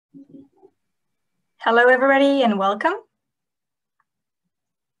Hello, everybody, and welcome.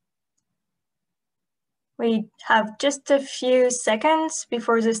 We have just a few seconds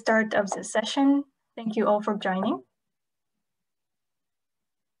before the start of the session. Thank you all for joining.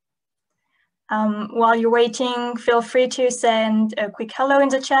 While you're waiting, feel free to send a quick hello in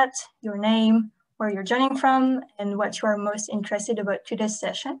the chat, your name, where you're joining from, and what you are most interested about today's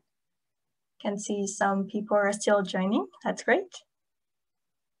session. I can see some people are still joining. That's great.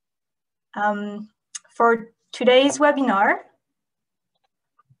 For today's webinar,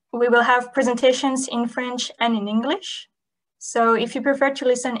 we will have presentations in French and in English. So if you prefer to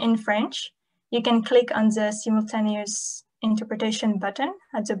listen in French, you can click on the simultaneous interpretation button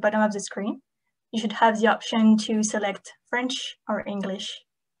at the bottom of the screen. You should have the option to select French or English.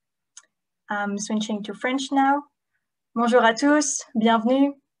 I'm switching to French now. Bonjour à tous,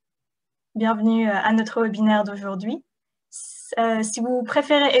 bienvenue. Bienvenue à notre webinaire d'aujourd'hui. Si vous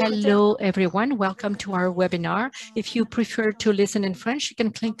préférez écouter... Hello, everyone. Welcome to our webinar. If you prefer to listen in French, you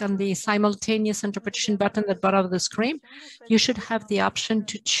can click on the simultaneous interpretation button at the bottom of the screen. You should have the option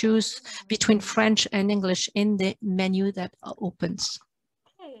to choose between French and English in the menu that opens.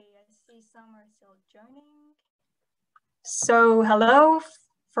 Okay, I see some are still joining. So hello,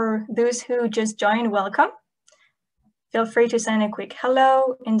 for those who just joined, welcome. Feel free to send a quick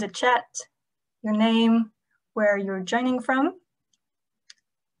hello in the chat, your name, where you're joining from.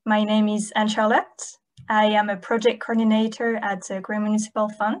 My name is Anne-Charlotte. I am a project coordinator at the Green Municipal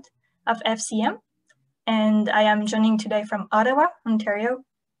Fund of FCM, and I am joining today from Ottawa, Ontario.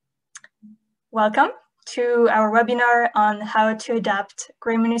 Welcome to our webinar on how to adapt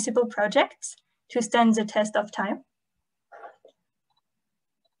green municipal projects to stand the test of time.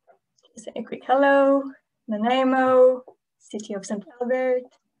 Just a quick hello, Nanaimo, City of St. Albert.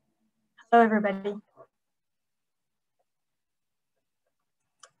 Hello, everybody.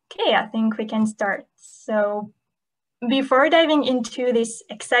 Okay, I think we can start. So before diving into this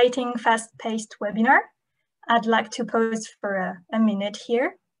exciting, fast-paced webinar, I'd like to pause for a minute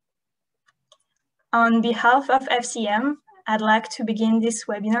here. On behalf of FCM, I'd like to begin this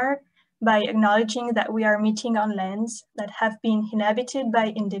webinar by acknowledging that we are meeting on lands that have been inhabited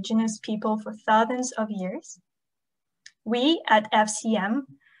by Indigenous people for thousands of years. We at FCM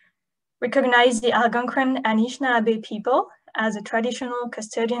recognize the Algonquin Anishinaabe people as the traditional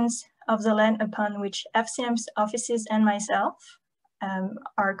custodians of the land upon which FCM's offices and myself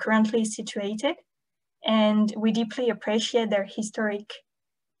are currently situated, and we deeply appreciate their historic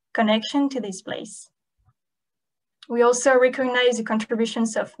connection to this place. We also recognize the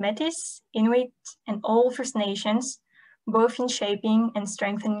contributions of Métis, Inuit, and all First Nations, both in shaping and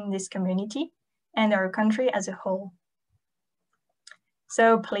strengthening this community and our country as a whole.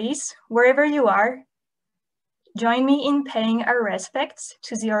 So please, wherever you are, join me in paying our respects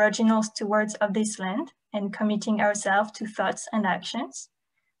to the original stewards of this land and committing ourselves to thoughts and actions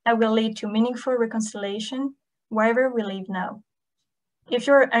that will lead to meaningful reconciliation wherever we live now. If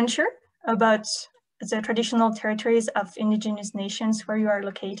you're unsure about the traditional territories of Indigenous nations where you are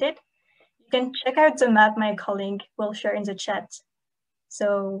located, you can check out the map my colleague will share in the chat.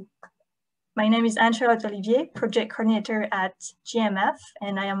 So my name is Anne-Charlotte Olivier, project coordinator at GMF,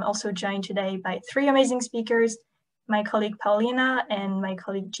 and I am also joined today by three amazing speakers, my colleague Paulina and my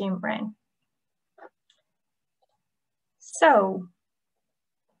colleague Jim Wren. So,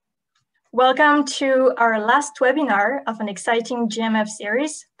 welcome to our last webinar of an exciting GMF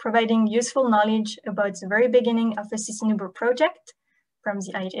series, providing useful knowledge about the very beginning of a sustainable project, from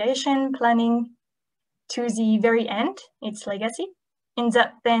the ideation, planning, to the very end, its legacy. In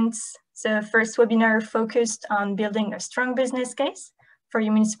that sense, the first webinar focused on building a strong business case for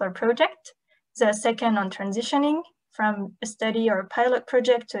your municipal project, the second on transitioning from a study or a pilot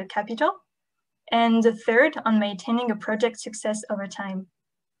project to a capital, and the third on maintaining a project success over time.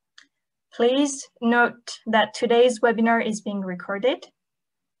 Please note that today's webinar is being recorded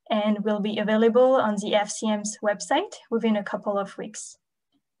and will be available on the FCM's website within a couple of weeks.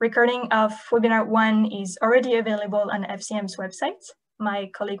 Recording of webinar 1 is already available on FCM's website.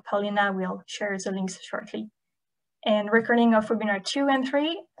 My colleague Paulina will share the links shortly. And recording of webinar 2 and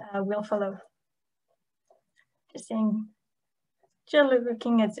 3 will follow. Just saying, still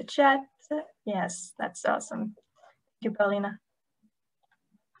looking at the chat. Yes, that's awesome. Thank you, Paulina.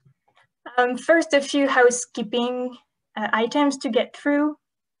 First, a few housekeeping items to get through.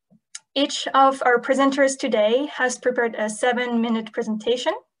 Each of our presenters today has prepared a 7-minute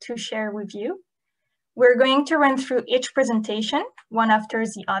presentation to share with you. We're going to run through each presentation, one after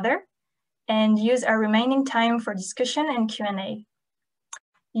the other, and use our remaining time for discussion and Q&A.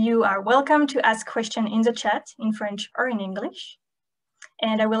 You are welcome to ask questions in the chat in French or in English.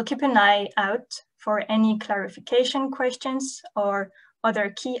 And I will keep an eye out for any clarification questions or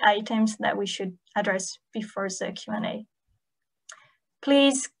other key items that we should address before the Q&A.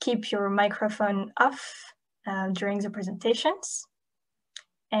 Please keep your microphone off during the presentations.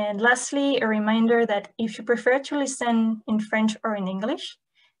 And lastly, a reminder that if you prefer to listen in French or in English,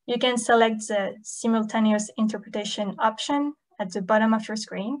 you can select the simultaneous interpretation option at the bottom of your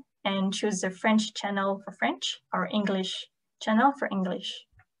screen and choose the French channel for French or English channel for English.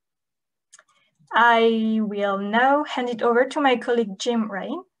 I will now hand it over to my colleague Jim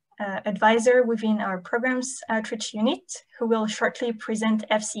Ryan, advisor within our Programs Outreach Unit, who will shortly present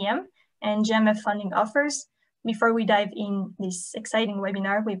FCM and GMF funding offers before we dive in this exciting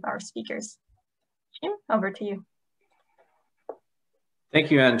webinar with our speakers. Jim, over to you. Thank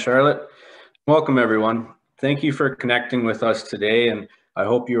you, Anne-Charlotte. Welcome, everyone. Thank you for connecting with us today, and I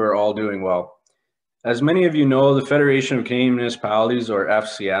hope you are all doing well. As many of you know, the Federation of Canadian Municipalities, or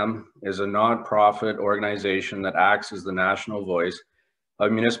FCM, is a non-profit organization that acts as the national voice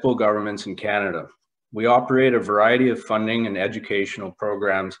of municipal governments in Canada. We operate a variety of funding and educational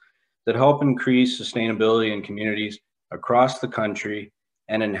programs that help increase sustainability in communities across the country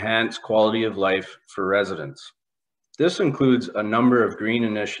and enhance quality of life for residents. This includes a number of green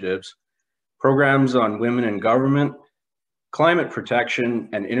initiatives, programs on women in government, climate protection,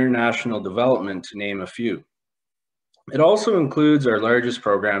 and international development, to name a few. It also includes our largest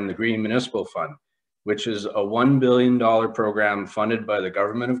program, the Green Municipal Fund, which is a $1 billion program funded by the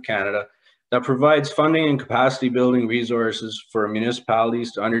Government of Canada that provides funding and capacity building resources for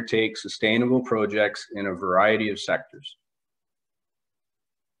municipalities to undertake sustainable projects in a variety of sectors.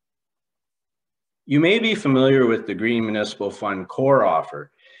 You may be familiar with the Green Municipal Fund core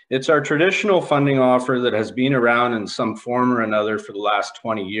offer. It's our traditional funding offer that has been around in some form or another for the last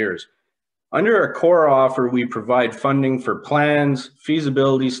 20 years. Under our core offer, we provide funding for plans,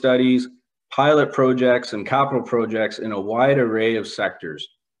 feasibility studies, pilot projects, and capital projects in a wide array of sectors.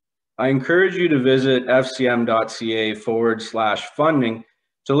 I encourage you to visit fcm.ca/funding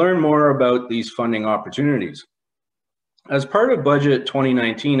to learn more about these funding opportunities. As part of Budget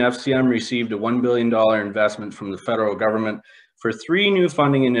 2019, FCM received a $1 billion investment from the federal government for 3 new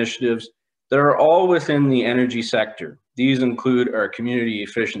funding initiatives that are all within the energy sector. These include our Community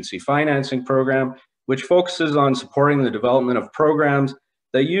Efficiency Financing Program, which focuses on supporting the development of programs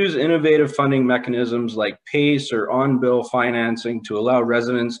that use innovative funding mechanisms like PACE or on-bill financing to allow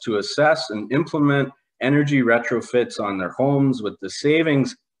residents to assess and implement energy retrofits on their homes with the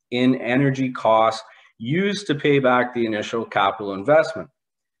savings in energy costs used to pay back the initial capital investment.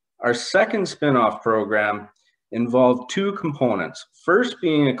 Our second spin-off program involved 2 components. First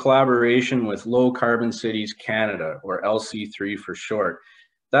being a collaboration with Low Carbon Cities Canada, or LC3 for short.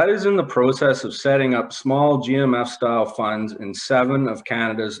 That is in the process of setting up small GMF-style funds in 7 of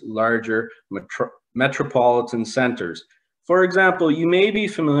Canada's larger metropolitan centres. For example, you may be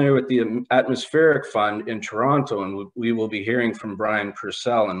familiar with the Atmospheric Fund in Toronto, and we will be hearing from Brian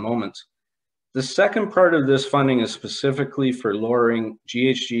Purcell in moments. The second part of this funding is specifically for lowering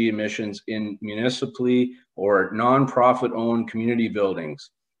GHG emissions in municipally or non-profit-owned community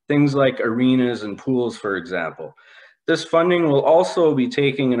buildings, things like arenas and pools, for example. This funding will also be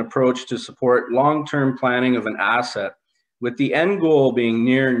taking an approach to support long-term planning of an asset, with the end goal being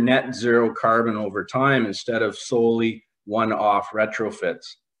near net zero carbon over time instead of solely one-off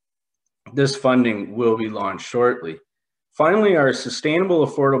retrofits. This funding will be launched shortly. Finally, our Sustainable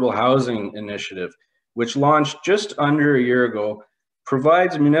Affordable Housing Initiative, which launched just under a year ago,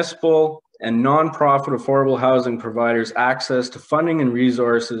 provides municipal and non-profit affordable housing providers access to funding and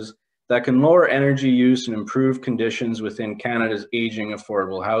resources that can lower energy use and improve conditions within Canada's aging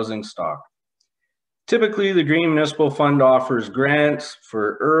affordable housing stock. Typically, the Green Municipal Fund offers grants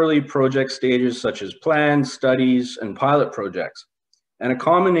for early project stages such as plans, studies, and pilot projects, and a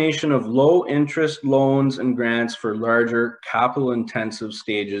combination of low-interest loans and grants for larger capital-intensive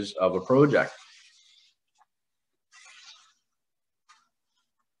stages of a project.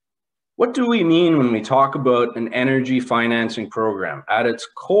 What do we mean when we talk about an energy financing program? At its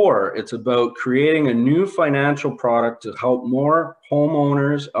core, it's about creating a new financial product to help more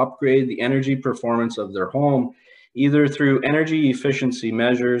homeowners upgrade the energy performance of their home, either through energy efficiency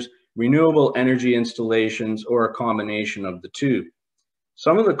measures, renewable energy installations, or a combination of the two.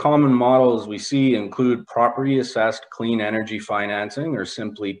 Some of the common models we see include property assessed clean energy financing, or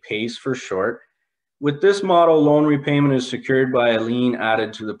simply PACE for short. With this model, loan repayment is secured by a lien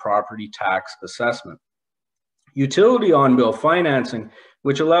added to the property tax assessment. Utility on-bill financing,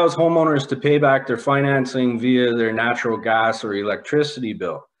 which allows homeowners to pay back their financing via their natural gas or electricity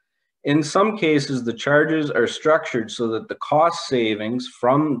bill. In some cases, the charges are structured so that the cost savings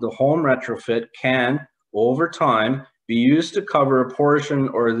from the home retrofit can, over time, be used to cover a portion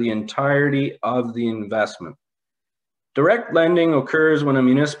or the entirety of the investment. Direct lending occurs when a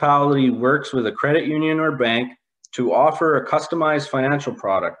municipality works with a credit union or bank to offer a customized financial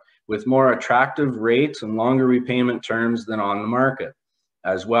product with more attractive rates and longer repayment terms than on the market,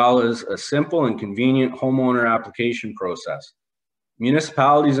 as well as a simple and convenient homeowner application process.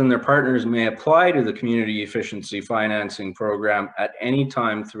 Municipalities and their partners may apply to the Community Efficiency Financing Program at any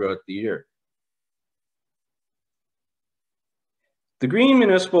time throughout the year. The Green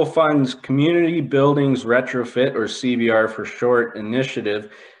Municipal Fund's Community Buildings Retrofit, or CBR for short,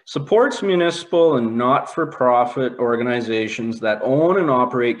 initiative supports municipal and not-for-profit organizations that own and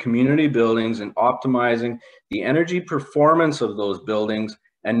operate community buildings in optimizing the energy performance of those buildings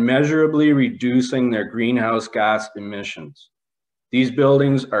and measurably reducing their greenhouse gas emissions. These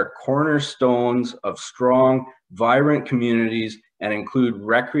buildings are cornerstones of strong, vibrant communities and include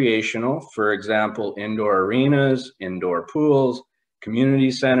recreational, for example, indoor arenas, indoor pools, community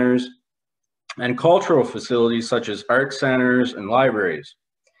centers, and cultural facilities such as art centers and libraries.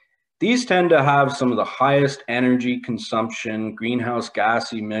 These tend to have some of the highest energy consumption, greenhouse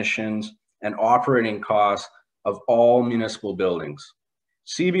gas emissions, and operating costs of all municipal buildings.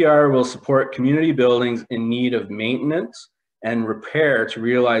 CBR will support community buildings in need of maintenance and repair to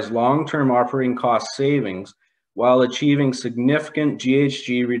realize long-term operating cost savings while achieving significant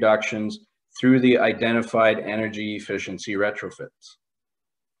GHG reductions through the identified energy efficiency retrofits.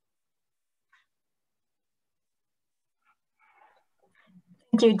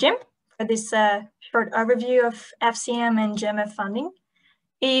 Thank you, Jim, for this short overview of FCM and GMF funding.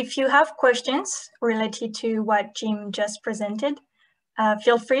 If you have questions related to what Jim just presented,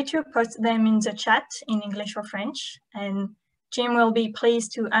 feel free to post them in the chat in English or French, and Jim will be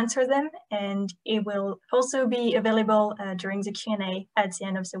pleased to answer them, and it will also be available during the Q&A at the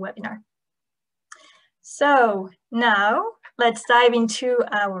end of the webinar. So now let's dive into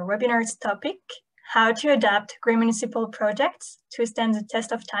our webinar's topic, how to adapt green municipal projects to stand the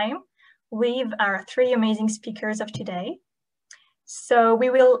test of time, with our three amazing speakers of today. So we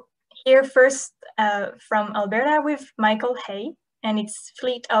will hear first from Alberta with Michael Hay and its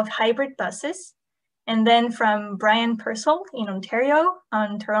fleet of hybrid buses, and then from Brian Purcell in Ontario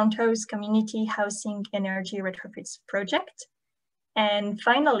on Toronto's Community Housing Energy Retrofits project. And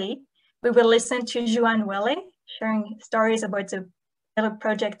finally, we will listen to Joanne Welle sharing stories about the pilot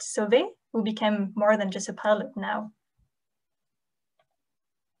project Sauvé, who became more than just a pilot now.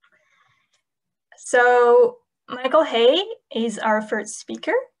 So Michael Hay is our first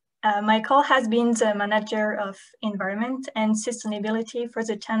speaker. Michael has been the manager of environment and sustainability for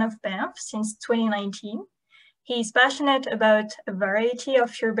the town of Banff since 2019. He is passionate about a variety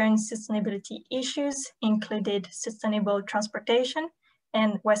of urban sustainability issues, including sustainable transportation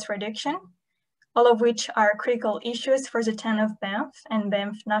and waste reduction, all of which are critical issues for the town of Banff and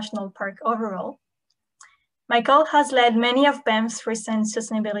Banff National Park overall. Michael has led many of Banff's recent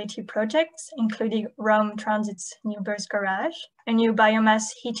sustainability projects, including Rome Transit's new bus garage, a new biomass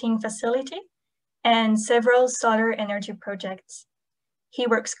heating facility, and several solar energy projects. He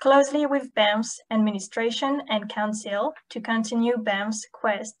works closely with Banff's administration and council to continue Banff's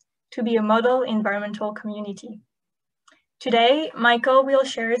quest to be a model environmental community. Today, Michael will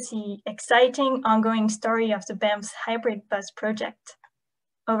share the exciting ongoing story of the Banff's hybrid bus project.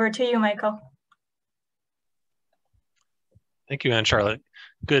 Over to you, Michael. Thank you, Anne-Charlotte.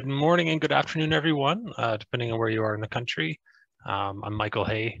 Good morning and good afternoon, everyone, depending on where you are in the country. I'm Michael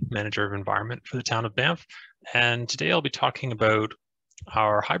Hay, Manager of Environment for the town of Banff, and today I'll be talking about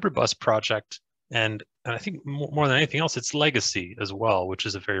our hybrid bus project and I think more than anything else, its legacy as well, which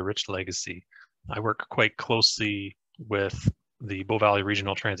is a very rich legacy. I work quite closely with the Bow Valley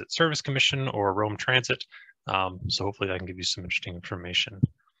Regional Transit Service Commission, or Rome Transit, so hopefully I can give you some interesting information.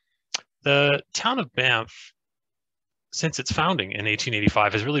 The town of Banff, since its founding in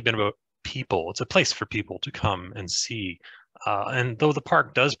 1885, has really been about people. It's a place for people to come and see. And though the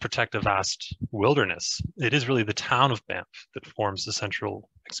park does protect a vast wilderness, it is really the town of Banff that forms the central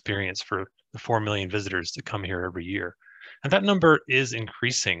experience for the 4 million visitors that come here every year. And that number is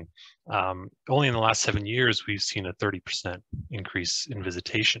increasing. Only in the last 7 years, we've seen a 30% increase in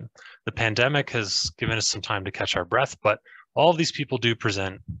visitation. The pandemic has given us some time to catch our breath, but all of these people do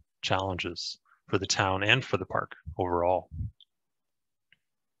present challenges for the town and for the park overall.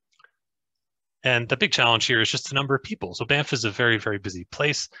 And the big challenge here is just the number of people. So Banff is a very, very busy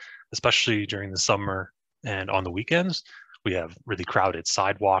place, especially during the summer and on the weekends. We have really crowded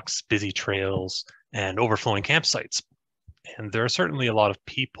sidewalks, busy trails, and overflowing campsites. And there are certainly a lot of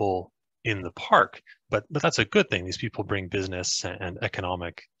people in the park, but that's a good thing. These people bring business and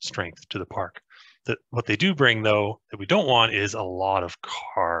economic strength to the park. What they do bring, though, that we don't want is a lot of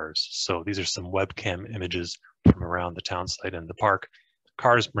cars. So these are some webcam images from around the town site and the park.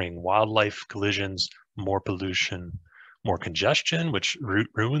 Cars bring wildlife collisions, more pollution, more congestion, which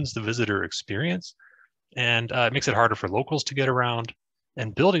ruins the visitor experience. And it makes it harder for locals to get around.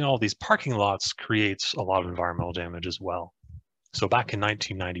 And building all these parking lots creates a lot of environmental damage as well. So back in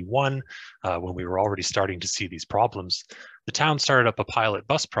 1991, when we were already starting to see these problems, the town started up a pilot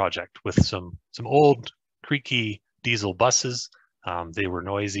bus project with some old creaky diesel buses. They were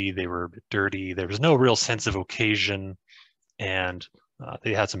noisy, they were a bit dirty, there was no real sense of occasion, and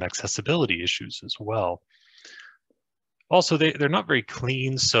they had some accessibility issues as well. Also, they're not very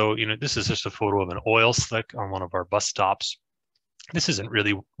clean. So, this is just a photo of an oil slick on one of our bus stops. This isn't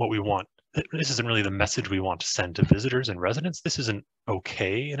really what we want. This isn't really the message we want to send to visitors and residents. This isn't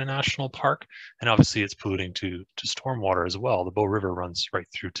okay in a national park. And obviously it's polluting to stormwater as well. The Bow River runs right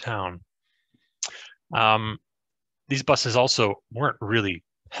through town. These buses also weren't really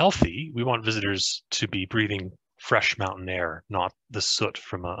healthy. We want visitors to be breathing fresh mountain air, not the soot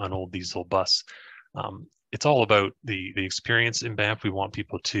from an old diesel bus. It's all about the experience in Banff. We want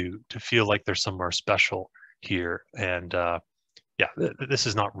people to feel like they're somewhere special here. And yeah, this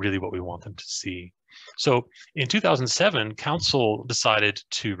is not really what we want them to see. So in 2007, council decided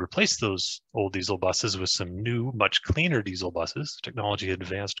to replace those old diesel buses with some new, much cleaner diesel buses. Technology had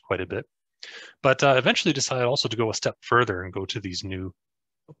advanced quite a bit, but eventually decided also to go a step further and go to these new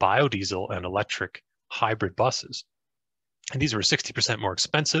biodiesel and electric hybrid buses. And these were 60% more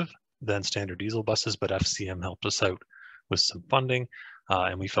expensive than standard diesel buses, but FCM helped us out with some funding.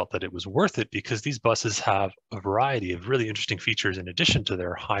 And we felt that it was worth it because these buses have a variety of really interesting features in addition to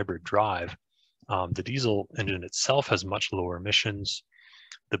their hybrid drive. The diesel engine itself has much lower emissions.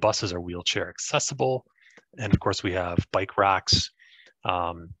 The buses are wheelchair accessible. And of course, we have bike racks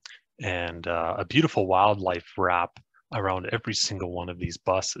and a beautiful wildlife wrap around every single one of these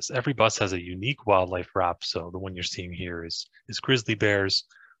buses. Every bus has a unique wildlife wrap. So the one you're seeing here is grizzly bears,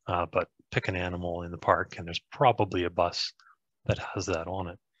 but pick an animal in the park and there's probably a bus that has that on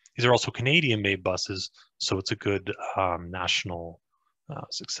it. These are also Canadian-made buses, so it's a good national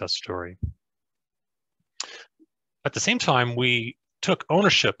success story. At the same time, we took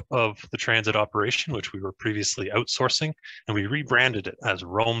ownership of the transit operation, which we were previously outsourcing, and we rebranded it as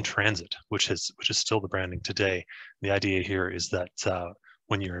Roam Transit, which is still the branding today. The idea here is that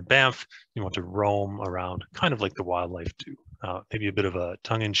when you're in Banff, you want to roam around, kind of like the wildlife do. Maybe a bit of a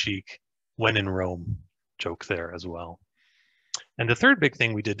tongue-in-cheek, when in Rome joke there as well. And the third big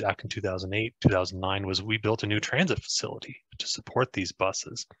thing we did back in 2008, 2009 was we built a new transit facility to support these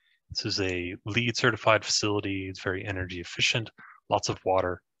buses. This is a LEED certified facility. It's very energy efficient, lots of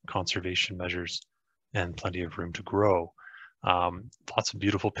water conservation measures, and plenty of room to grow. Lots of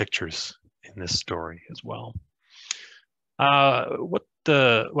beautiful pictures in this story as well.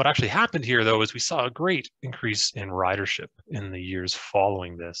 What actually happened here, though, is we saw a great increase in ridership in the years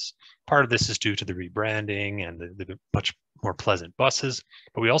following this. Part of this is due to the rebranding and the much more pleasant buses,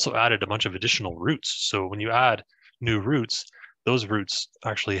 but we also added a bunch of additional routes. So when you add new routes, those routes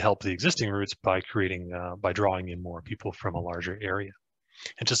actually help the existing routes by drawing in more people from a larger area.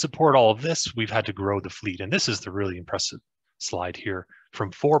 And to support all of this, we've had to grow the fleet. And this is the really impressive slide here.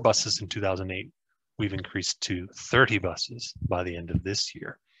 From 4 buses in 2008, we've increased to 30 buses by the end of this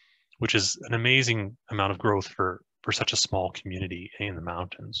year, which is an amazing amount of growth for such a small community in the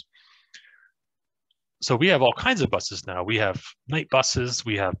mountains. So we have all kinds of buses now. We have night buses,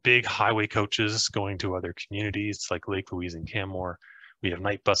 we have big highway coaches going to other communities like Lake Louise and Canmore. We have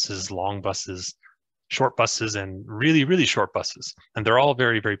night buses, long buses, short buses, and really, really short buses. And they're all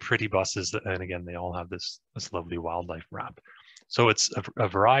very, very pretty buses. And again, they all have this lovely wildlife wrap. So it's a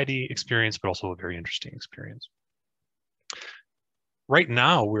variety experience, but also a very interesting experience. Right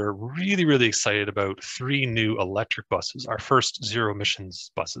now, we're really, really excited about 3 new electric buses, our first zero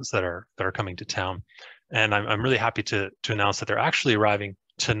emissions buses that are coming to town. And I'm really happy to announce that they're actually arriving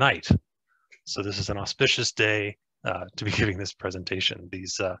tonight. So this is an auspicious day to be giving this presentation.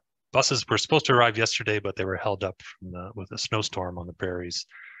 These buses were supposed to arrive yesterday, but they were held up with a snowstorm on the prairies,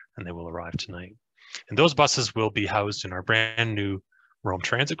 and they will arrive tonight. And those buses will be housed in our brand new Roam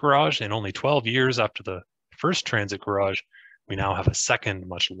Transit Garage. And only 12 years after the first transit garage, we now have a second,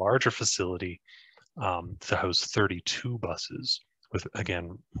 much larger facility to house 32 buses with,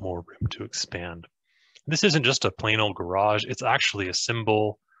 again, more room to expand. This isn't just a plain old garage. It's actually a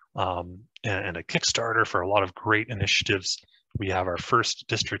symbol and a Kickstarter for a lot of great initiatives. We have our first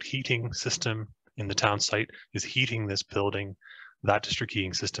district heating system in the town site is heating this building. That district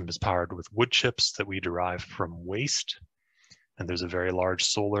heating system is powered with wood chips that we derive from waste. And there's a very large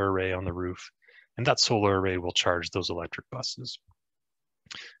solar array on the roof. And that solar array will charge those electric buses.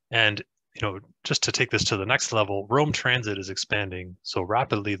 And just to take this to the next level, Rome Transit is expanding so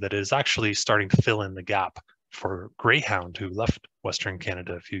rapidly that it is actually starting to fill in the gap for Greyhound, who left Western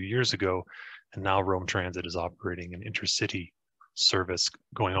Canada a few years ago. And now Rome Transit is operating an intercity service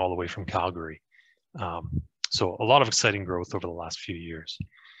going all the way from Calgary. So a lot of exciting growth over the last few years.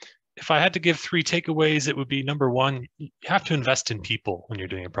 If I had to give 3 takeaways, it would be number 1, you have to invest in people when you're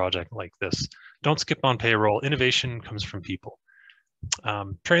doing a project like this. Don't skip on payroll. Innovation comes from people.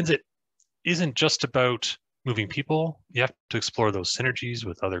 Transit isn't just about moving people. You have to explore those synergies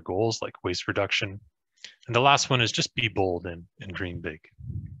with other goals like waste reduction. And the last one is just be bold and dream big.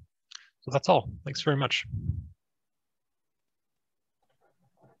 So that's all. Thanks very much.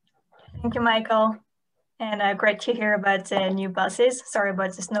 Thank you, Michael. And great to hear about the new buses. Sorry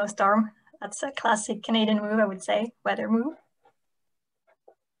about the snowstorm. That's a classic Canadian move, I would say, weather move.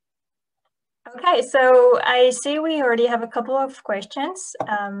 Okay, so I see we already have a couple of questions.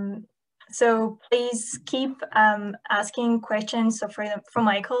 So please keep asking questions for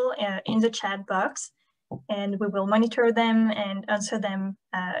Michael in the chat box, and we will monitor them and answer them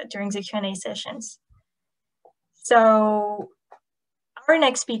during the Q&A sessions. So our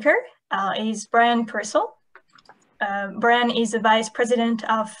next speaker is Brian Purcell. Brian is the Vice President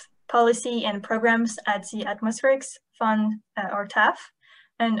of Policy and Programs at the Atmospherics Fund, or TAF,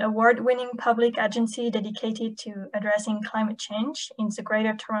 an award-winning public agency dedicated to addressing climate change in the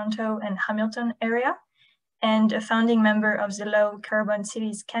Greater Toronto and Hamilton area, and a founding member of the Low Carbon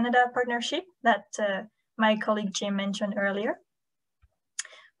Cities Canada partnership that my colleague Jim mentioned earlier.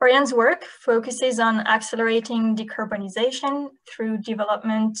 Brian's work focuses on accelerating decarbonization through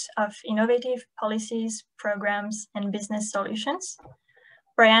development of innovative policies, programs, and business solutions.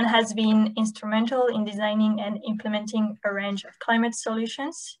 Brian has been instrumental in designing and implementing a range of climate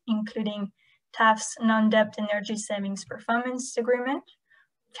solutions, including TAF's non-debt energy savings performance agreement,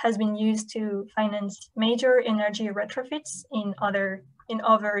 which has been used to finance major energy retrofits in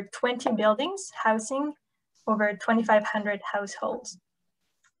over 20 buildings, housing over 2,500 households.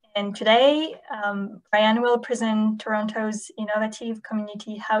 And today, Brian will present Toronto's innovative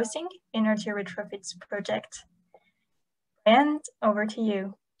community housing energy retrofits project. Brian, over to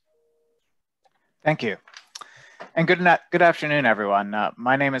you. Thank you. And good afternoon, everyone.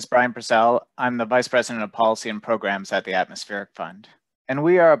 My name is Brian Purcell. I'm the Vice President of Policy and Programs at the Atmospheric Fund. And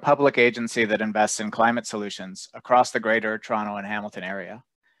we are a public agency that invests in climate solutions across the Greater Toronto and Hamilton area.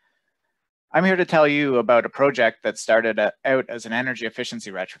 I'm here to tell you about a project that started out as an energy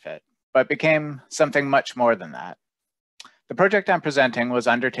efficiency retrofit, but became something much more than that. The project I'm presenting was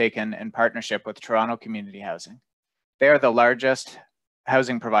undertaken in partnership with Toronto Community Housing. They are the largest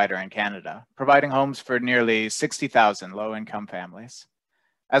housing provider in Canada, providing homes for nearly 60,000 low-income families.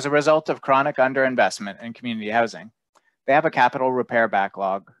 As a result of chronic underinvestment in community housing, they have a capital repair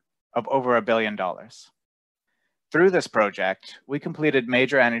backlog of over $1 billion. Through this project, we completed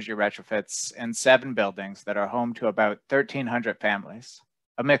major energy retrofits in 7 buildings that are home to about 1,300 families,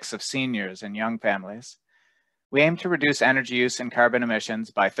 a mix of seniors and young families. We aim to reduce energy use and carbon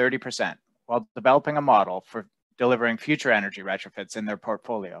emissions by 30% while developing a model for delivering future energy retrofits in their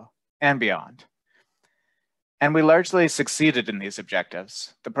portfolio and beyond. And we largely succeeded in these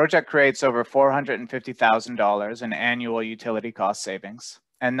objectives. The project creates over $450,000 in annual utility cost savings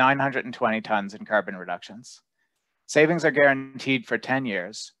and 920 tons in carbon reductions. Savings are guaranteed for 10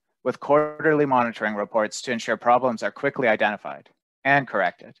 years, with quarterly monitoring reports to ensure problems are quickly identified and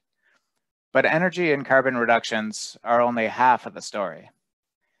corrected. But energy and carbon reductions are only half of the story.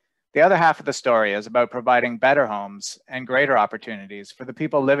 The other half of the story is about providing better homes and greater opportunities for the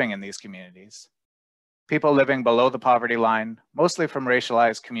people living in these communities. People living below the poverty line, mostly from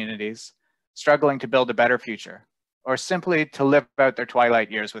racialized communities, struggling to build a better future, or simply to live out their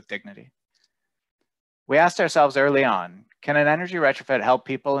twilight years with dignity. We asked ourselves early on, can an energy retrofit help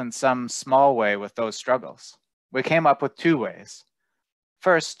people in some small way with those struggles? We came up with 2 ways.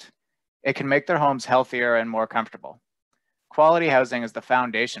 First, it can make their homes healthier and more comfortable. Quality housing is the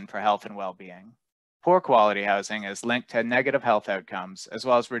foundation for health and well-being. Poor quality housing is linked to negative health outcomes, as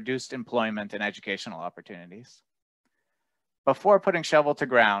well as reduced employment and educational opportunities. Before putting shovel to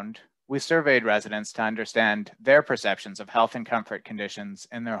ground, we surveyed residents to understand their perceptions of health and comfort conditions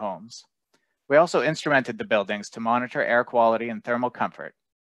in their homes. We also instrumented the buildings to monitor air quality and thermal comfort,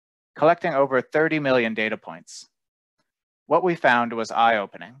 collecting over 30 million data points. What we found was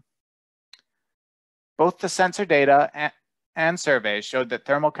eye-opening. Both the sensor data and surveys showed that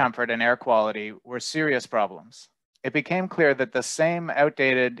thermal comfort and air quality were serious problems. It became clear that the same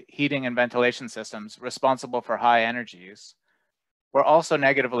outdated heating and ventilation systems responsible for high energy use were also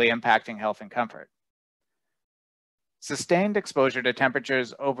negatively impacting health and comfort. Sustained exposure to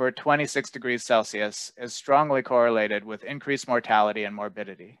temperatures over 26 degrees Celsius is strongly correlated with increased mortality and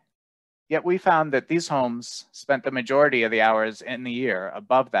morbidity. Yet we found that these homes spent the majority of the hours in the year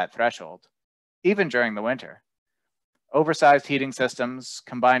above that threshold, even during the winter. Oversized heating systems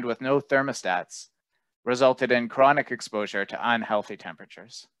combined with no thermostats resulted in chronic exposure to unhealthy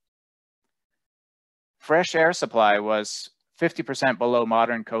temperatures. Fresh air supply was 50% below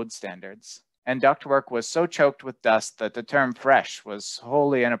modern code standards, and ductwork was so choked with dust that the term fresh was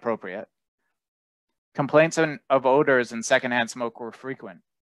wholly inappropriate. Complaints of odors and secondhand smoke were frequent.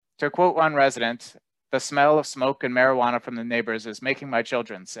 To quote one resident, "The smell of smoke and marijuana from the neighbors is making my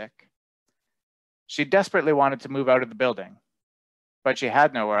children sick." She desperately wanted to move out of the building, but she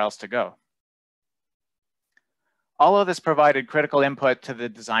had nowhere else to go. All of this provided critical input to the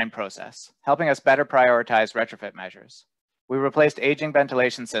design process, helping us better prioritize retrofit measures. We replaced aging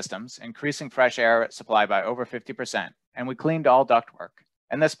ventilation systems, increasing fresh air supply by over 50%, and we cleaned all ductwork.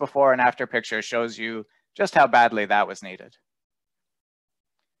 And this before and after picture shows you just how badly that was needed.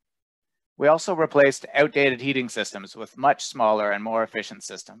 We also replaced outdated heating systems with much smaller and more efficient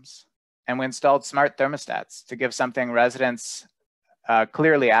systems. And we installed smart thermostats to give something residents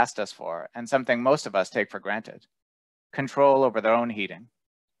clearly asked us for, and something most of us take for granted: control over their own heating.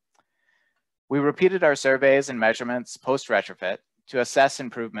 We repeated our surveys and measurements post-retrofit to assess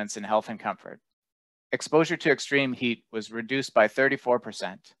improvements in health and comfort. Exposure to extreme heat was reduced by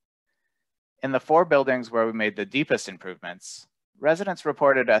 34%. In the 4 buildings where we made the deepest improvements, residents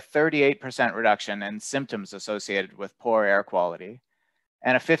reported a 38% reduction in symptoms associated with poor air quality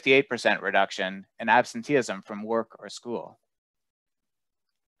and a 58% reduction in absenteeism from work or school.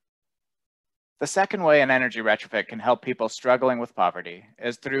 The second way an energy retrofit can help people struggling with poverty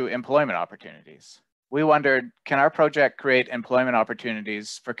is through employment opportunities. We wondered, can our project create employment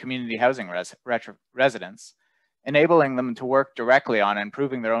opportunities for community housing residents, enabling them to work directly on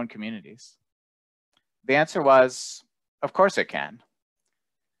improving their own communities? The answer was, of course it can.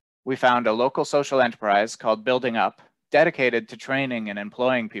 We found a local social enterprise called Building Up, dedicated to training and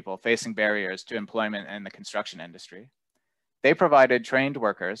employing people facing barriers to employment in the construction industry. They provided trained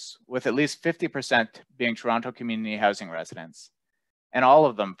workers, with at least 50% being Toronto community housing residents, and all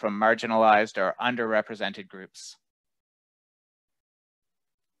of them from marginalized or underrepresented groups.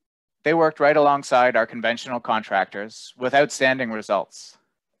 They worked right alongside our conventional contractors with outstanding results.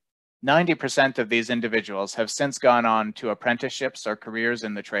 90% of these individuals have since gone on to apprenticeships or careers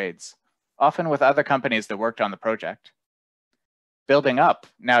in the trades, often with other companies that worked on the project. Building Up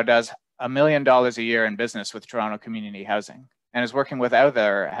now does $1 million a year in business with Toronto Community Housing and is working with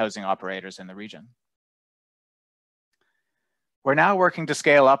other housing operators in the region. We're now working to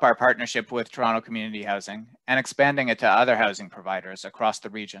scale up our partnership with Toronto Community Housing and expanding it to other housing providers across the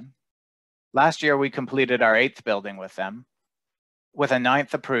region. Last year, we completed our 8th building with them, with a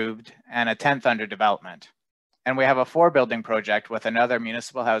 9th approved and a 10th under development. And we have a 4-building project with another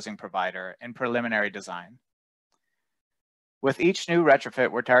municipal housing provider in preliminary design. With each new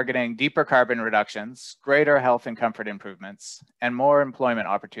retrofit, we're targeting deeper carbon reductions, greater health and comfort improvements, and more employment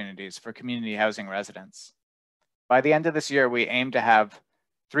opportunities for community housing residents. By the end of this year, we aim to have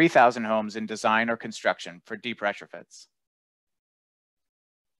 3,000 homes in design or construction for deep retrofits.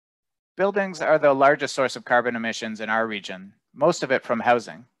 Buildings are the largest source of carbon emissions in our region, most of it from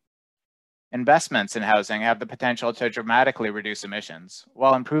housing. Investments in housing have the potential to dramatically reduce emissions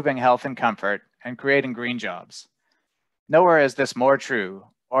while improving health and comfort and creating green jobs. Nowhere is this more true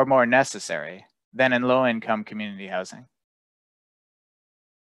or more necessary than in low-income community housing.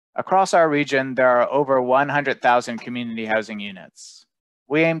 Across our region, there are over 100,000 community housing units.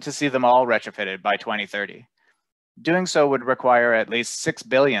 We aim to see them all retrofitted by 2030. Doing so would require at least $6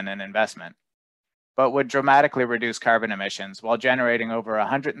 billion in investment, but would dramatically reduce carbon emissions while generating over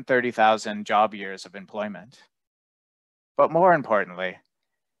 130,000 job years of employment. But more importantly,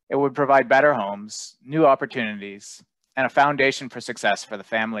 it would provide better homes, new opportunities, and a foundation for success for the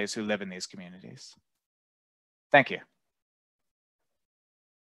families who live in these communities. Thank you.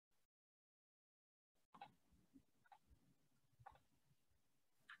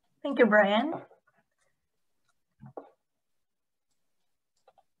 Thank you, Brian.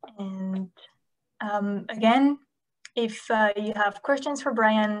 And again, if you have questions for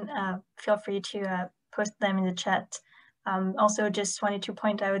Brian, feel free to post them in the chat. Also, just wanted to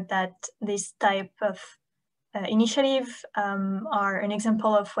point out that this type of initiative are an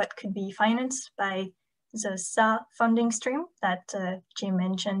example of what could be financed by the SA funding stream that Jim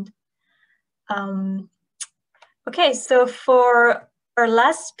mentioned. Okay, so for our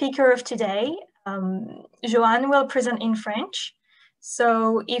last speaker of today, Joanne will present in French.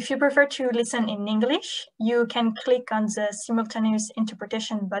 So if you prefer to listen in English, you can click on the simultaneous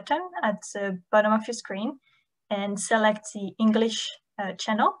interpretation button at the bottom of your screen and select the English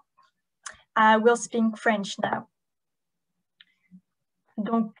channel. I will speak French now.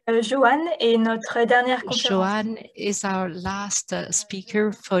 Donc, Joanne est notre dernière conférence. Joanne is our last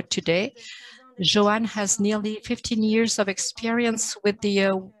speaker for today. Joanne has nearly 15 years of experience with the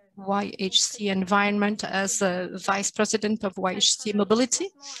YHC environment as a Vice President of YHC Mobility.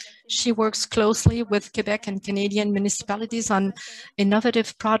 She works closely with Quebec and Canadian municipalities on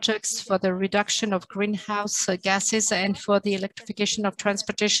innovative projects for the reduction of greenhouse gases and for the electrification of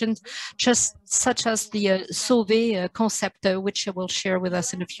transportation, just such as the Sauvé concept, which I will share with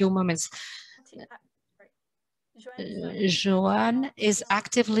us in a few moments. Joanne is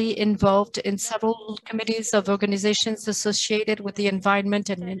actively involved in several committees of organizations associated with the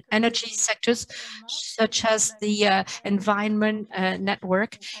environment and energy sectors, such as the Environment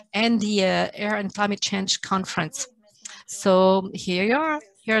Network and the Air and Climate Change Conference. So here you are.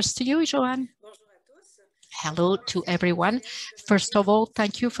 Here's to you, Joanne. Hello to everyone. First of all,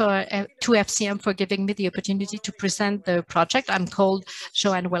 thank you to FCM for giving me the opportunity to present the project. I'm called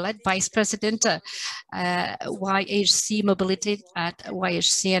Joanne Ouellet, Vice President YHC Mobility at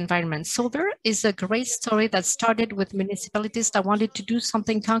YHC Environment. So there is a great story that started with municipalities that wanted to do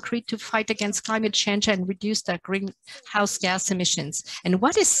something concrete to fight against climate change and reduce their greenhouse gas emissions. And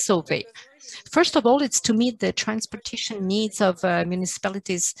what is Sauvé? First of all, it's to meet the transportation needs of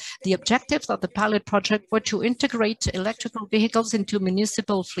municipalities. The objectives of the pilot project were to integrate electrical vehicles into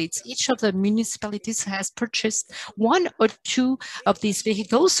municipal fleets. Each of the municipalities has purchased 1 or 2 of these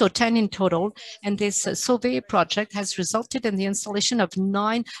vehicles, so 10 in total. And this Sauvé project has resulted in the installation of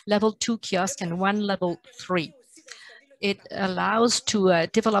 9 level 2 kiosks and 1 level 3. It allows to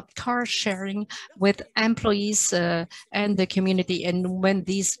develop car sharing with employees and the community. And when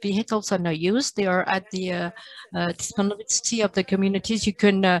these vehicles are not used, they are at the disponibility of the communities. You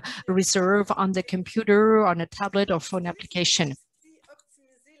can reserve on the computer, on a tablet or phone application.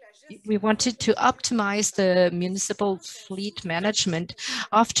 We wanted to optimize the municipal fleet management.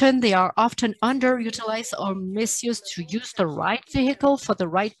 They are often underutilized or misused to use the right vehicle for the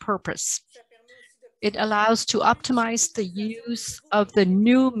right purpose. It allows to optimize the use of the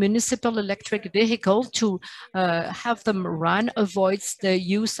new municipal electric vehicle to have them run, avoids the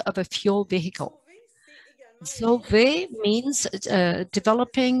use of a fuel vehicle. Sauvé means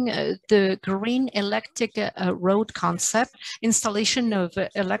developing the green electric road concept, installation of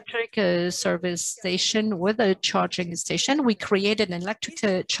electric service station with a charging station. We created an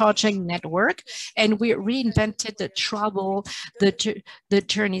electric charging network, and we reinvented the travel, the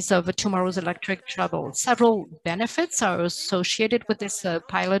journeys of tomorrow's electric travel. Several benefits are associated with this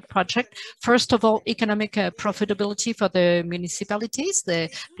pilot project. First of all, economic profitability for the municipalities.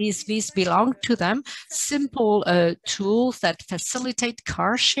 These fees belong to them. Simple tools that facilitate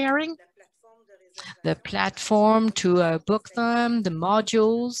car sharing, the platform to book them, the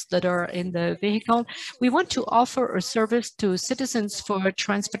modules that are in the vehicle. We want to offer a service to citizens for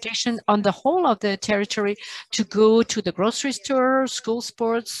transportation on the whole of the territory to go to the grocery store, school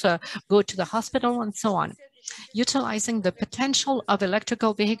sports, go to the hospital, and so on. Utilizing the potential of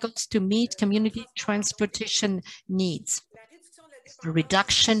electrical vehicles to meet community transportation needs.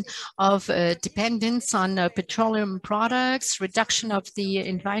 Reduction of dependence on petroleum products, reduction of the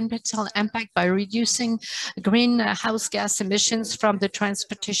environmental impact by reducing greenhouse gas emissions from the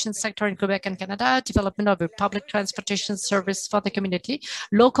transportation sector in Quebec and Canada, development of a public transportation service for the community,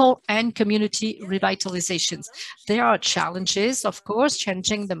 local and community revitalizations. There are challenges, of course,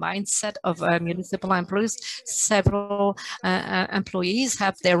 changing the mindset of municipal employees. Several employees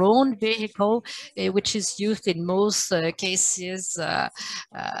have their own vehicle, which is used in most cases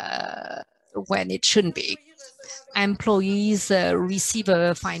when it shouldn't be. Employees receive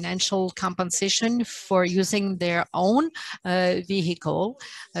a financial compensation for using their own vehicle.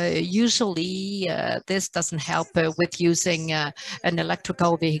 Usually, this doesn't help with using an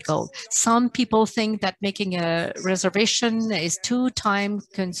electrical vehicle. Some people think that making a reservation is too time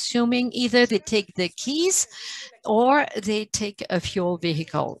consuming. Either they take the keys or they take a fuel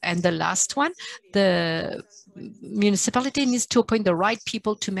vehicle. And the last one, the municipality needs to appoint the right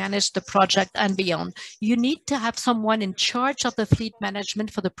people to manage the project and beyond. You need to have someone in charge of the fleet management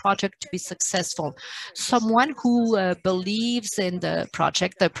for the project to be successful. Someone who believes in the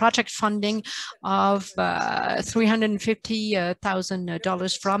project funding of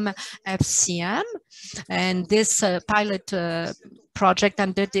 $350,000 from FCM. And this pilot project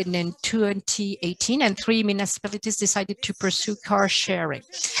ended in 2018, and 3 municipalities decided to pursue car sharing.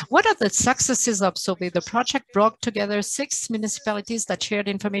 What are the successes of SOVE? The project brought together 6 municipalities that shared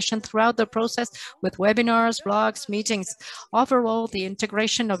information throughout the process with webinars, blogs, meetings. Overall, the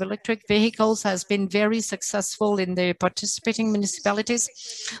integration of electric vehicles has been very successful in the participating municipalities.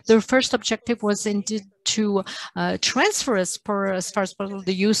 Their first objective was indeed to transfer as far as possible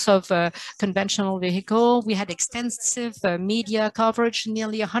the use of conventional vehicle. We had extensive media coverage,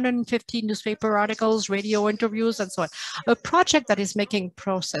 nearly 150 newspaper articles, radio interviews, and so on. A project that is making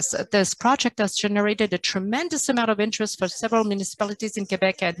progress. This project has generated a tremendous amount of interest for several municipalities in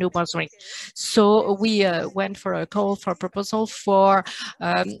Quebec and New Brunswick. So we went for a call for proposal for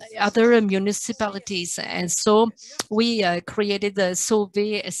other municipalities. And so we created the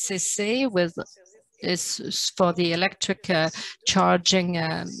SOVE SCC with is for the electric charging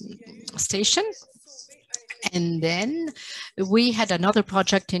station. And then we had another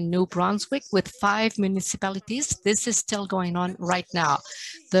project in New Brunswick with 5 municipalities. This is still going on right now.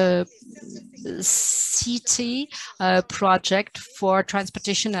 The city project for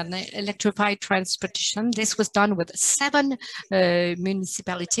transportation and electrified transportation. This was done with 7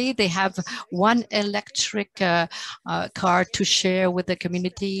 municipalities. They have 1 electric car to share with the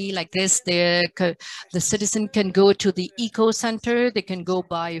community. Like this, the citizen can go to the eco center. They can go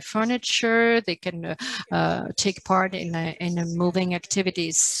buy furniture. They can take part in moving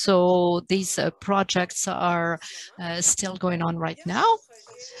activities. So these projects are still going on right now.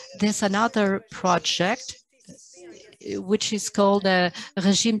 There's another project which is called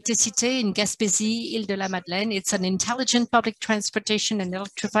Régime Técité in Gaspésie, Île-de-la-Madeleine. It's an intelligent public transportation and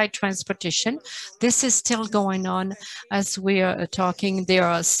electrified transportation. This is still going on as we are talking. There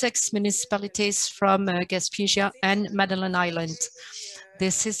are 6 municipalities from Gaspésia and Madeleine Island.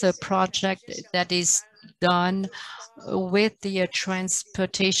 This is a project that is done with the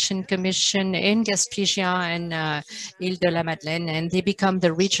Transportation Commission in Gaspésia and Île-de-la-Madeleine, and they become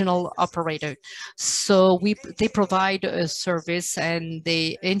the regional operator. So they provide a service and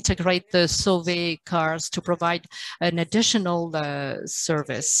they integrate the SOVE cars to provide an additional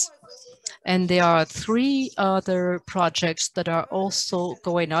service. And there are 3 other projects that are also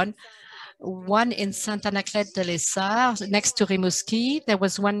going on. One in Saint-Anaclet-de-Lessard, next to Rimouski. There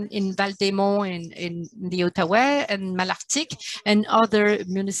was one in Val-des-Monts in the Outaouais and Malartic, and other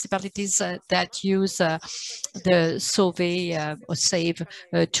municipalities that use the SOVE or SAVE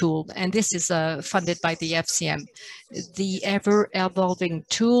tool. And this is funded by the FCM. The ever-evolving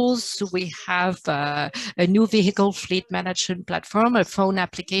tools, we have a new vehicle fleet management platform, a phone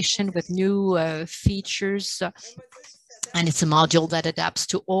application with new features, and it's a module that adapts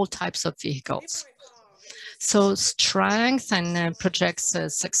to all types of vehicles. So strength and project's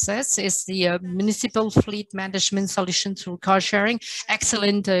success is the municipal fleet management solution through car sharing,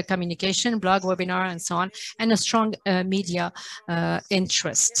 excellent communication, blog, webinar, and so on, and a strong media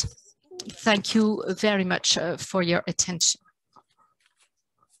interest. Thank you very much for your attention.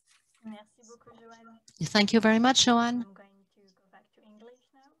 Merci beaucoup, Joanne. Thank you very much, Joanne. I'm going to go back to English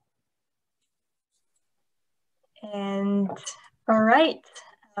now. And all right.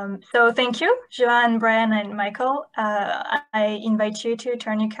 So thank you, Joanne, Brian, and Michael. I invite you to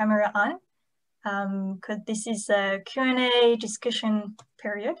turn your camera on because this is a Q&A discussion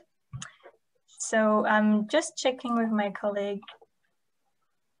period. So I'm just checking with my colleague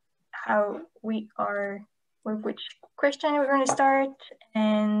how we are, with which question we're going to start.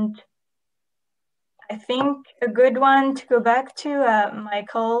 And I think a good one to go back to,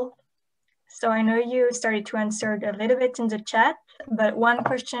 Michael. So I know you started to answer a little bit in the chat, but one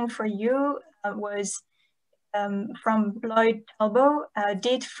question for you was from Lloyd Talbot.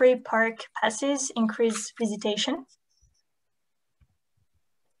 Did free park passes increase visitation?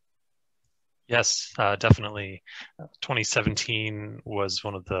 Yes, definitely. 2017 was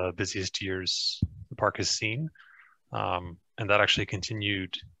one of the busiest years the park has seen. And that actually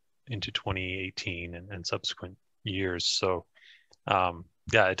continued into 2018 and subsequent years. So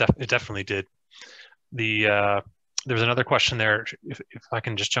yeah, it definitely did. There was another question there. If I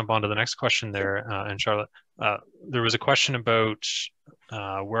can just jump on to the next question there, and Charlotte, there was a question about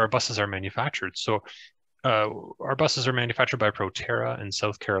where our buses are manufactured. So our buses are manufactured by Proterra in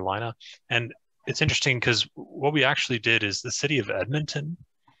South Carolina, and it's interesting because what we actually did is the city of Edmonton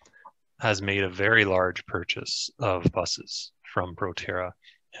has made a very large purchase of buses from Proterra.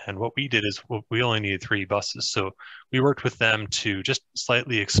 And what we did is we only needed 3 buses. So we worked with them to just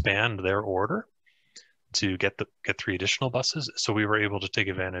slightly expand their order to get 3 additional buses. So we were able to take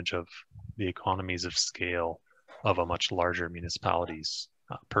advantage of the economies of scale of a much larger municipality's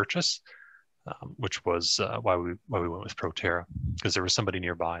purchase, which was why we went with Proterra, because there was somebody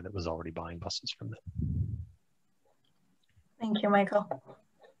nearby that was already buying buses from them. Thank you, Michael.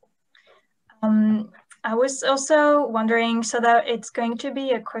 I was also wondering, so that it's going to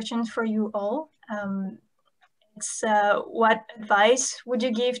be a question for you all. It's what advice would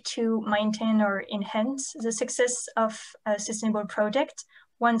you give to maintain or enhance the success of a sustainable project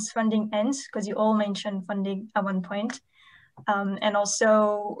once funding ends? Because you all mentioned funding at one point. And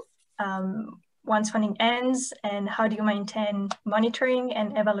also once funding ends, and how do you maintain monitoring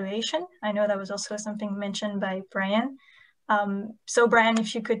and evaluation? I know that was also something mentioned by Brian. So Brian,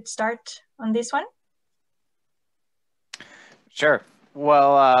 if you could start on this one. Sure.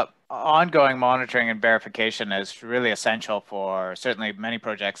 Well, ongoing monitoring and verification is really essential for certainly many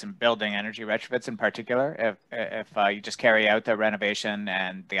projects in building energy retrofits in particular. If you just carry out the renovation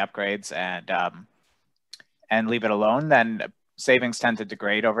and the upgrades and leave it alone, then savings tend to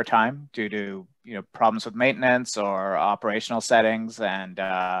degrade over time due to problems with maintenance or operational settings, and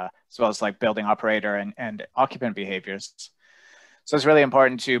as well as like building operator and occupant behaviors. So it's really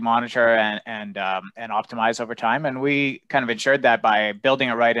important to monitor and optimize over time. And we kind of ensured that by building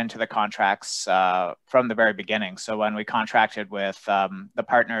it right into the contracts from the very beginning. So when we contracted with the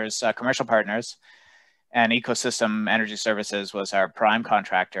partners, commercial partners, and Ecosystem Energy Services was our prime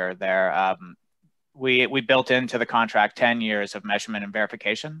contractor there, we built into the contract 10 years of measurement and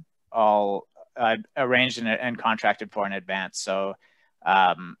verification, all arranged and contracted for in advance. So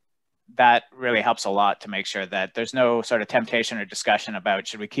that really helps a lot to make sure that there's no sort of temptation or discussion about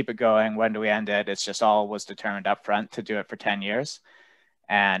should we keep it going, when do we end it. It's just all was determined up front to do it for 10 years.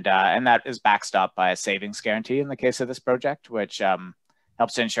 And that is backstopped by a savings guarantee in the case of this project, which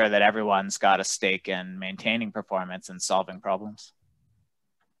helps to ensure that everyone's got a stake in maintaining performance and solving problems.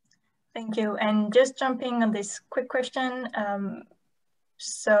 Thank you. And just jumping on this quick question.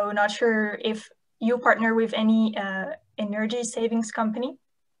 So not sure if you partner with any energy savings company?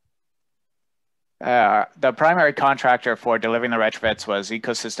 The primary contractor for delivering the retrofits was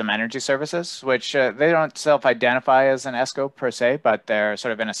Ecosystem Energy Services, which they don't self-identify as an ESCO per se, but they're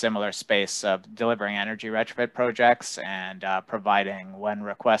sort of in a similar space of delivering energy retrofit projects and providing, when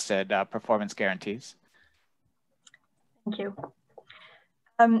requested, performance guarantees. Thank you.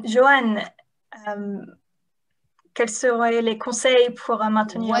 Joanne, quels seraient les conseils pour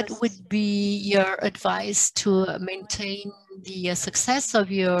maintenir? What would be your advice to maintain the success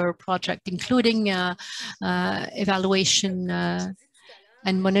of your project, including evaluation and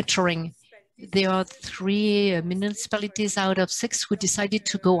monitoring? There are 3 municipalities out of 6 who decided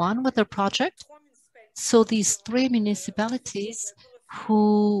to go on with the project. So these 3 municipalities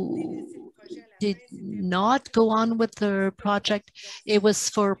who did not go on with the project, it was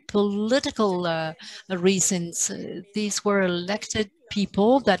for political reasons. These were elected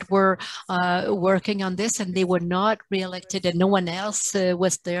people that were working on this, and they were not re-elected, and no one else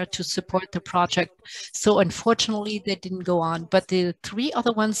was there to support the project. So unfortunately, they didn't go on. But the 3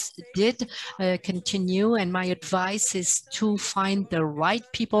 other ones did continue, and my advice is to find the right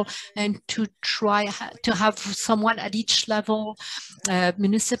people and to try to have someone at each level,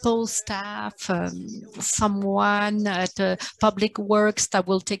 municipal staff, someone at public works that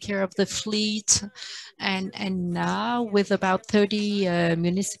will take care of the fleet. And now with about 30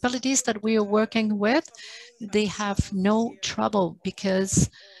 municipalities that we are working with, they have no trouble because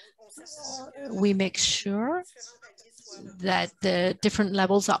we make sure that the different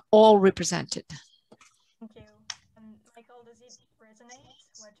levels are all represented. Thank you. Michael, does it resonate,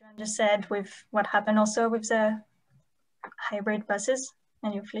 what Joanne just said, with what happened also with the hybrid buses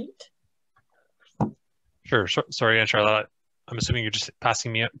and your fleet? Sure. Sorry, Anne-Charlotte. I'm assuming you're just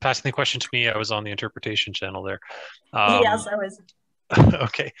passing the question to me. I was on the interpretation channel there. Yes, I was.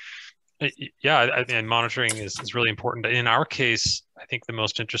 Okay. Yeah, and monitoring is really important. In our case, I think the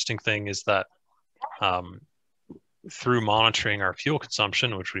most interesting thing is that through monitoring our fuel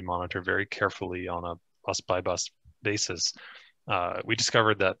consumption, which we monitor very carefully on a bus-by-bus basis, we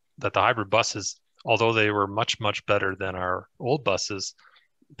discovered that the hybrid buses, although they were much better than our old buses,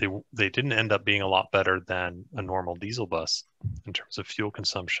 they didn't end up being a lot better than a normal diesel bus in terms of fuel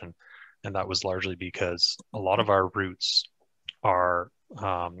consumption. And that was largely because a lot of our routes are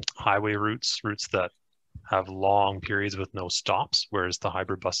highway routes that have long periods with no stops, whereas the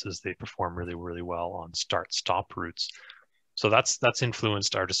hybrid buses, they perform really, really well on start-stop routes. So that's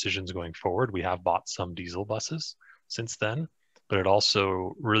influenced our decisions going forward. We have bought some diesel buses since then, but it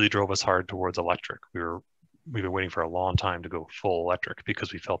also really drove us hard towards electric. We've been waiting for a long time to go full electric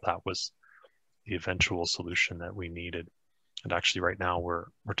because we felt that was the eventual solution that we needed. And actually right now we're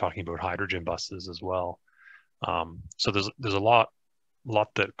talking about hydrogen buses as well. So there's a lot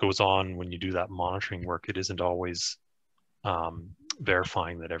that goes on when you do that monitoring work. It isn't always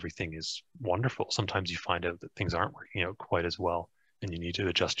verifying that everything is wonderful. Sometimes you find out that things aren't working out quite as well and you need to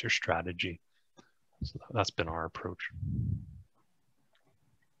adjust your strategy. So that's been our approach.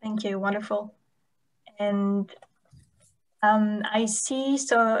 Thank you, wonderful. And I see,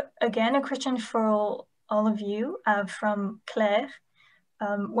 so again, a question for all of you from Claire.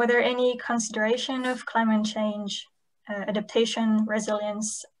 Were there any consideration of climate change, adaptation,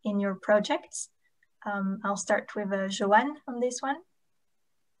 resilience in your projects? I'll start with Joanne on this one.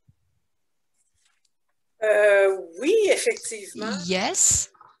 Yes,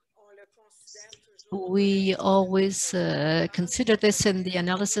 we always consider this in the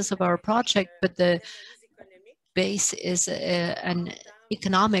analysis of our project, but the base is an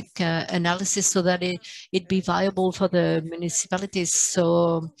economic analysis so that it be viable for the municipalities.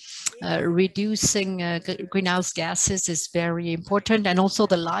 So reducing greenhouse gases is very important, and also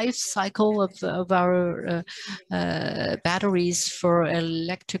the life cycle of our batteries for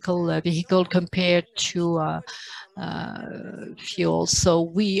electrical vehicle compared to fuel. So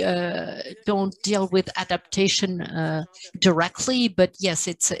we don't deal with adaptation directly, but yes,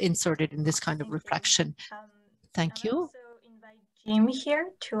 it's inserted in this kind of reflection. Thank you. Jim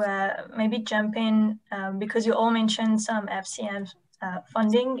here to maybe jump in because you all mentioned some FCM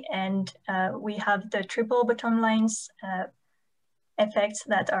funding, and we have the triple bottom lines effects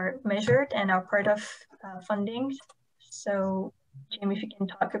that are measured and are part of funding. So Jim, if you can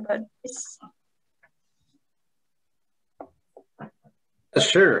talk about this.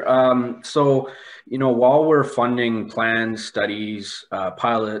 Sure. So, while we're funding plans, studies,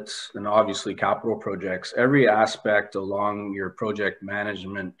 pilots, and obviously capital projects, every aspect along your project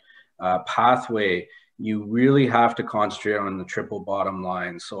management pathway, you really have to concentrate on the triple bottom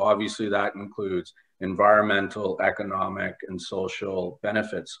line. So obviously that includes environmental, economic, and social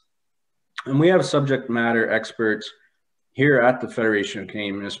benefits. And we have subject matter experts here at the Federation of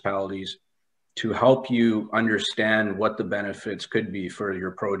Canadian Municipalities to help you understand what the benefits could be for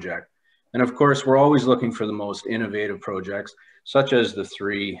your project. And of course, we're always looking for the most innovative projects, such as the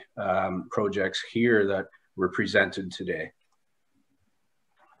three projects here that were presented today.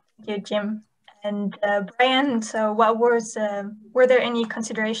 Thank you, Jim. And Brian, so what was, were there any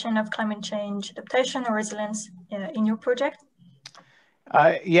consideration of climate change adaptation or resilience in your project?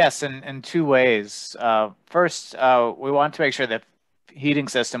 Yes, in two ways. First, we want to make sure that heating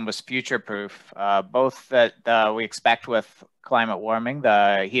system was future-proof, both that we expect with climate warming,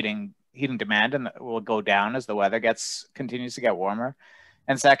 the heating demand will go down as the weather continues to get warmer.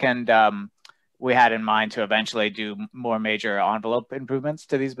 And second, we had in mind to eventually do more major envelope improvements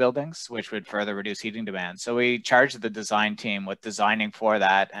to these buildings, which would further reduce heating demand. So we charged the design team with designing for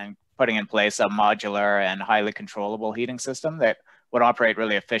that and putting in place a modular and highly controllable heating system that would operate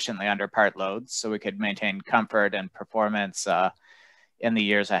really efficiently under part loads, so we could maintain comfort and performance in the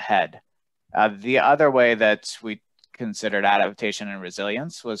years ahead. The other way that we considered adaptation and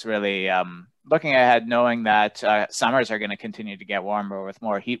resilience was really looking ahead, knowing that summers are going to continue to get warmer with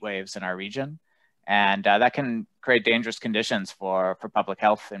more heat waves in our region. And that can create dangerous conditions for public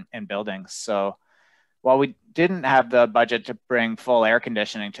health in buildings. So while we didn't have the budget to bring full air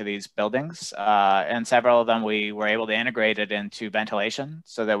conditioning to these buildings, and several of them we were able to integrate it into ventilation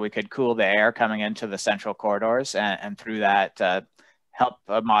so that we could cool the air coming into the central corridors and through that help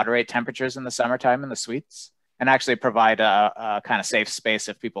moderate temperatures in the summertime in the suites, and actually provide a kind of safe space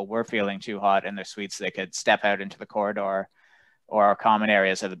if people were feeling too hot in their suites, they could step out into the corridor or common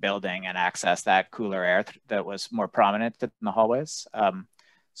areas of the building and access that cooler air that was more prominent in the hallways.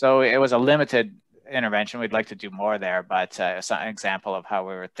 So it was a limited intervention. We'd like to do more there, but it's an example of how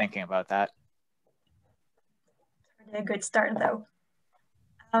we were thinking about that. A good start though.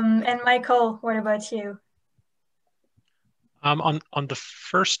 And Michael, what about you? On the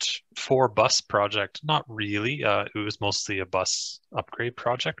first 4 bus project, not really. It was mostly a bus upgrade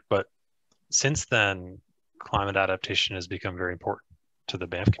project, but since then, climate adaptation has become very important to the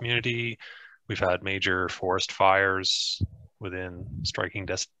Banff community. We've had major forest fires within striking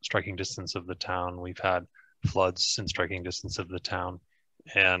distance of the town. We've had floods in striking distance of the town.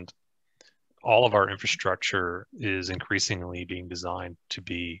 And all of our infrastructure is increasingly being designed to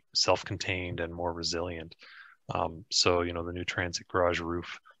be self-contained and more resilient. So, you know, the new transit garage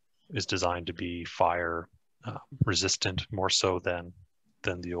roof is designed to be fire resistant more so than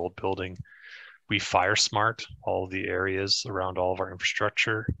the old building. We fire smart all of the areas around all of our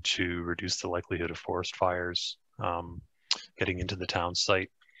infrastructure to reduce the likelihood of forest fires getting into the town site.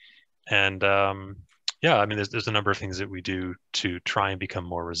 And yeah, I mean, there's a number of things that we do to try and become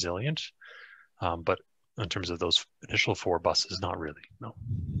more resilient. But in terms of those initial 4 buses, not really, no.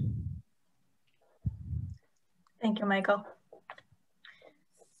 Thank you, Michael.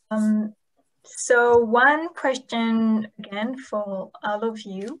 So one question again for all of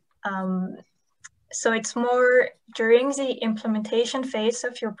you. So it's more during the implementation phase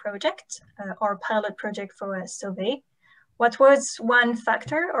of your project or pilot project for Sauvé. What was one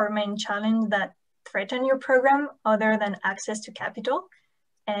factor or main challenge that threatened your program other than access to capital?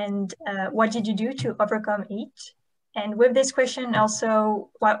 And what did you do to overcome it? And with this question also,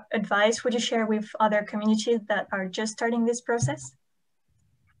 what advice would you share with other communities that are just starting this process?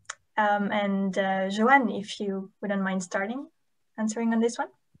 And Joanne, if you wouldn't mind answering on this one.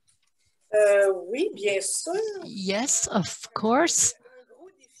 Oui, bien sûr. Yes, of course.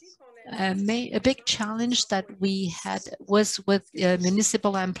 A big challenge that we had was with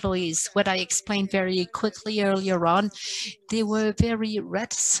municipal employees. What I explained very quickly earlier on, they were very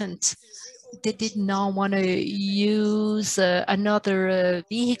reticent. They did not want to use another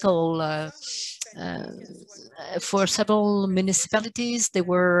vehicle. For several municipalities, they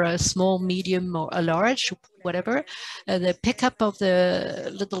were small, medium, or large, whatever. The pickup of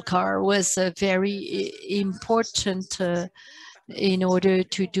the little car was very important in order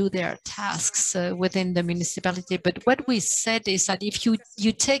to do their tasks within the municipality. But what we said is that if you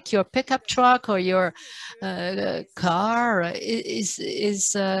take your pickup truck or your car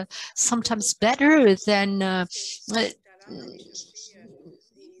is sometimes better than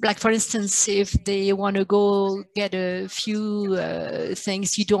like, for instance, if they want to go get a few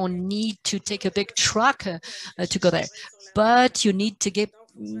things, you don't need to take a big truck to go there, but you need to get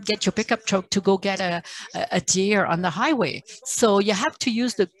your pickup truck to go get a deer on the highway. So you have to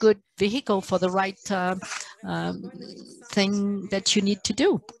use the good vehicle for the right thing that you need to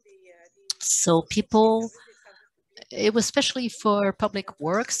do. So people, it was especially for public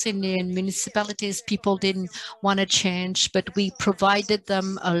works in municipalities, people didn't want to change, but we provided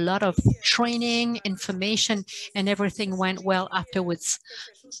them a lot of training, information, and everything went well afterwards.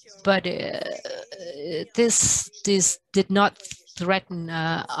 But this did not threaten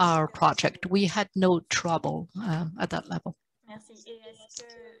our project. We had no trouble at that level.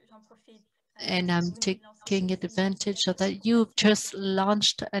 And I'm taking advantage of that. You've just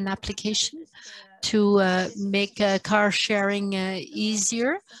launched an application to make car sharing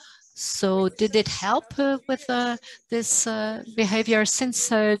easier. So did it help with this behavior since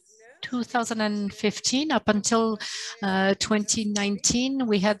 2015 up until 2019?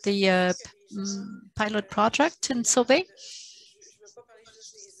 We had the pilot project in Sauvé.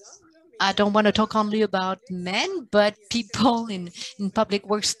 I don't want to talk only about men, but people in public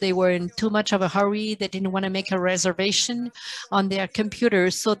works, they were in too much of a hurry. They didn't want to make a reservation on their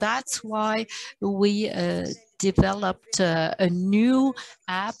computers. So that's why we developed a new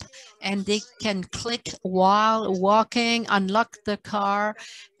app, and they can click while walking, unlock the car,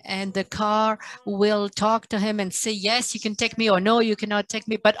 and the car will talk to him and say, yes, you can take me, or no, you cannot take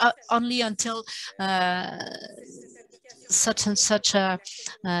me, but only until such and such a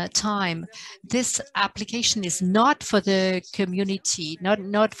time. This application is not for the community,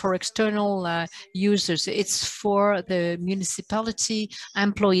 not for external users. It's for the municipality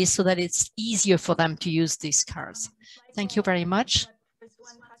employees so that it's easier for them to use these cars. Thank you very much. What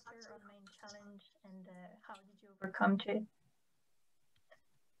was one factor or main challenge, and how did you overcome it?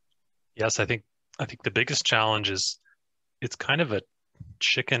 Yes, I think the biggest challenge is it's kind of a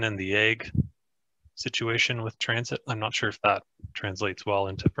chicken and the egg situation with transit. I'm not sure if that translates well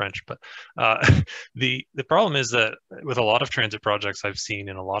into French, but the problem is that with a lot of transit projects I've seen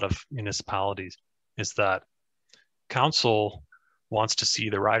in a lot of municipalities is that council wants to see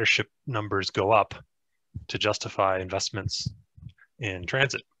the ridership numbers go up to justify investments in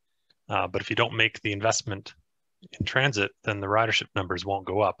transit. But if you don't make the investment in transit, then the ridership numbers won't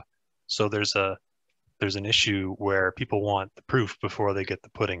go up. So there's an issue where people want the proof before they get the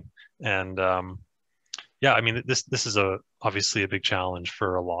pudding. And yeah, I mean, this is obviously a big challenge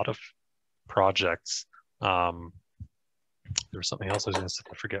for a lot of projects. There was something else I was going to say,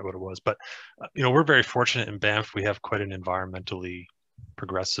 I forget what it was, but you know, we're very fortunate in Banff. We have quite an environmentally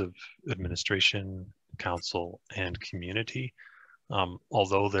progressive administration, council, and community.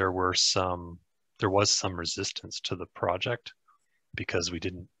 although there was some resistance to the project because we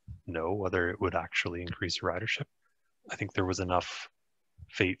didn't know whether it would actually increase ridership. I think there was enough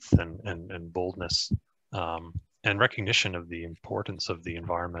faith and boldness and recognition of the importance of the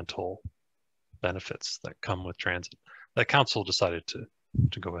environmental benefits that come with transit that council decided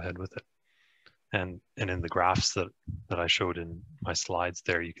to go ahead with it. And in the graphs that I showed in my slides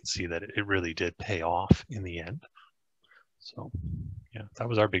there, you can see that it really did pay off in the end. So yeah, that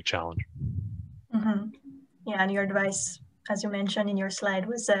was our big challenge. Mm-hmm. Yeah, and your advice, as you mentioned in your slide,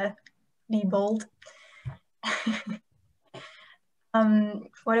 was be bold.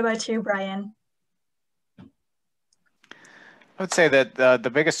 What about you, Brian? I would say that the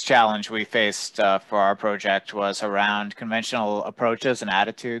biggest challenge we faced for our project was around conventional approaches and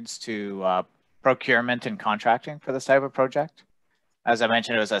attitudes to procurement and contracting for this type of project. As I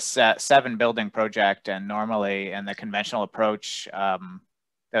mentioned, it was a 7-building project, and normally in the conventional approach that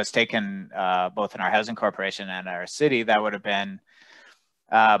was taken both in our housing corporation and our city, that would have been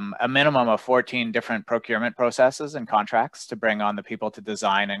a minimum of 14 different procurement processes and contracts to bring on the people to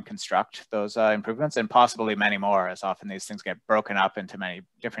design and construct those improvements, and possibly many more, as often these things get broken up into many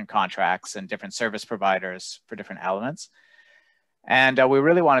different contracts and different service providers for different elements. And we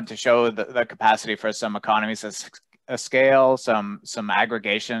really wanted to show the capacity for some economies of scale, some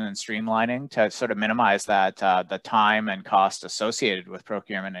aggregation and streamlining to sort of minimize that the time and cost associated with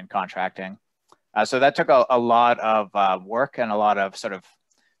procurement and contracting. So that took a lot of work and a lot of sort of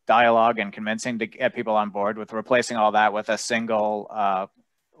dialogue and convincing to get people on board with replacing all that with a single,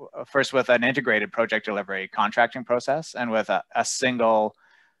 first with an integrated project delivery contracting process, and with a single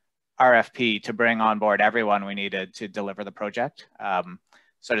RFP to bring on board everyone we needed to deliver the project.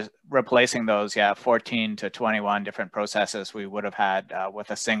 Sort of replacing those, 14 to 21 different processes we would have had with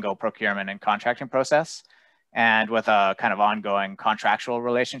a single procurement and contracting process, and with a kind of ongoing contractual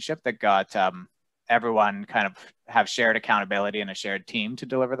relationship that got everyone kind of have shared accountability and a shared team to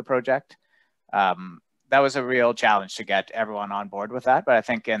deliver the project. That was a real challenge to get everyone on board with that, but I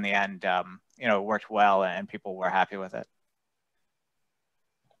think in the end, it worked well and people were happy with it.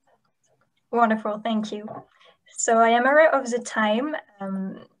 Wonderful, thank you. So I am aware of the time.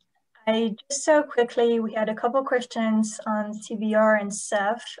 I just so quickly, we had a couple questions on CBR and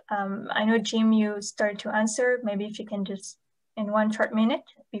CEF. I know, Jim, you started to answer. Maybe if you can just, in one short minute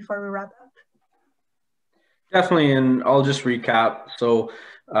before we wrap up. Definitely, and I'll just recap. So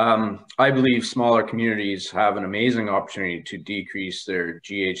I believe smaller communities have an amazing opportunity to decrease their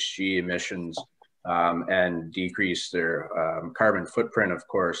GHG emissions and decrease their carbon footprint, of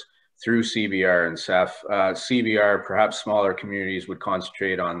course, through CBR and CEF. CBR, perhaps smaller communities would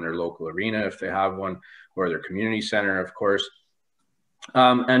concentrate on their local arena if they have one, or their community center, of course.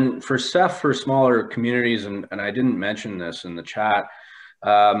 And for CEF, for smaller communities, and I didn't mention this in the chat,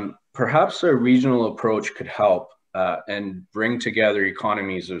 perhaps a regional approach could help and bring together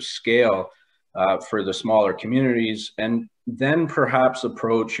economies of scale for the smaller communities, and then perhaps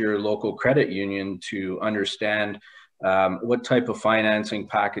approach your local credit union to understand what type of financing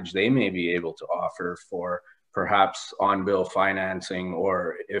package they may be able to offer for perhaps on-bill financing,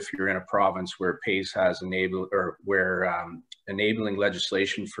 or if you're in a province where PACE has enabled, or where enabling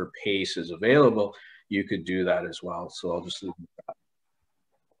legislation for PACE is available, you could do that as well. So I'll just leave it at that.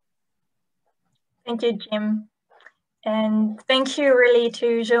 Thank you, Jim. And thank you really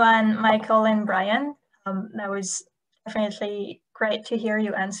to Joanne, Michael, and Brian. That was definitely great to hear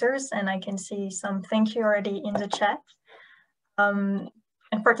your answers, and I can see some thank you already in the chat.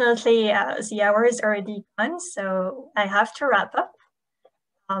 Unfortunately, the hour is already gone, so I have to wrap up.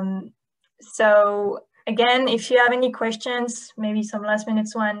 So again, if you have any questions, maybe some last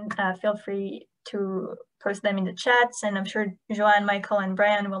minutes one, feel free to post them in the chats, and I'm sure Joanne, Michael, and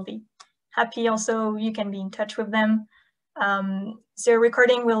Brian will be happy also. You can be in touch with them. The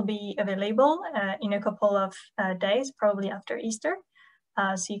recording will be available in a couple of days, probably after Easter.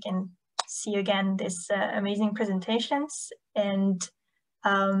 So you can see again these amazing presentations, and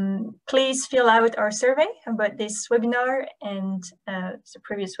please fill out our survey about this webinar and the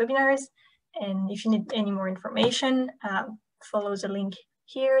previous webinars. And if you need any more information, follow the link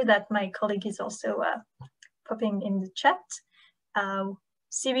here that my colleague is also popping in the chat.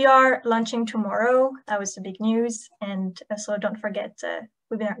 CBR launching tomorrow. That was the big news. And so don't forget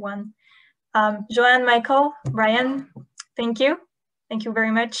webinar 1. Joanne, Michael, Brian, thank you. Thank you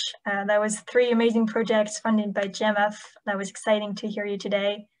very much. That was 3 amazing projects funded by GMF. That was exciting to hear you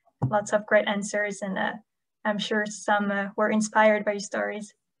today. Lots of great answers, and I'm sure some were inspired by your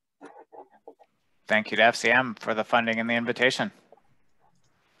stories. Thank you to FCM for the funding and the invitation.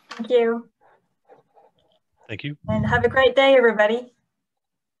 Thank you. Thank you. And have a great day, everybody.